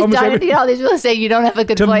 no, please don't. All these people saying you don't have a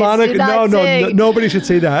good voice. Monica, no, nobody should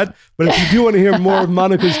say that. But if you do want to hear more of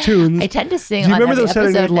Monica's tunes. I tend to sing. Do you remember those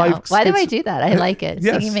Saturday Night Live? Why do I do that? I like it.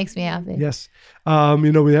 Yes. Singing makes me happy. Yes.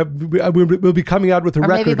 We'll be coming out with a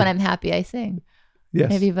record. Maybe when I'm happy, I sing. Yes.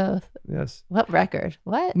 Maybe both. Yes. What record?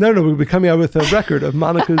 What? No, we'll be coming out with a record of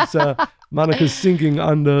Monica's singing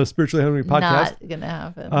on the Spiritually Hungry podcast. Not gonna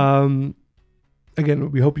happen. Again,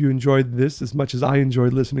 we hope you enjoyed this as much as I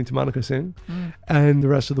enjoyed listening to Monica sing and the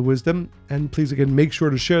rest of the wisdom. And please, again, make sure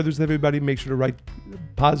to share this with everybody. Make sure to write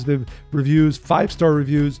positive reviews, 5-star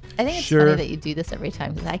reviews. I think it's funny that you do this every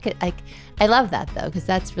time, because I love that though, because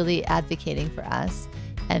that's really advocating for us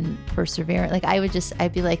and persevering. Like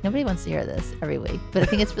I'd be like, nobody wants to hear this every week, but I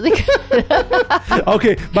think it's really good.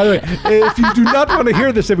 Okay, by the way, if you do not want to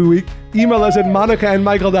hear this every week, email us at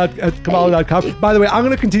monica@Kabbalah.com. By the way, I'm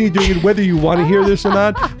going to continue doing it whether you want to hear this or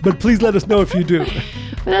not, but please let us know if you do.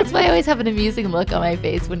 But that's why I always have an amusing look on my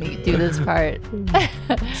face when you do this part.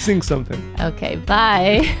 Sing something. Okay,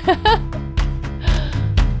 bye.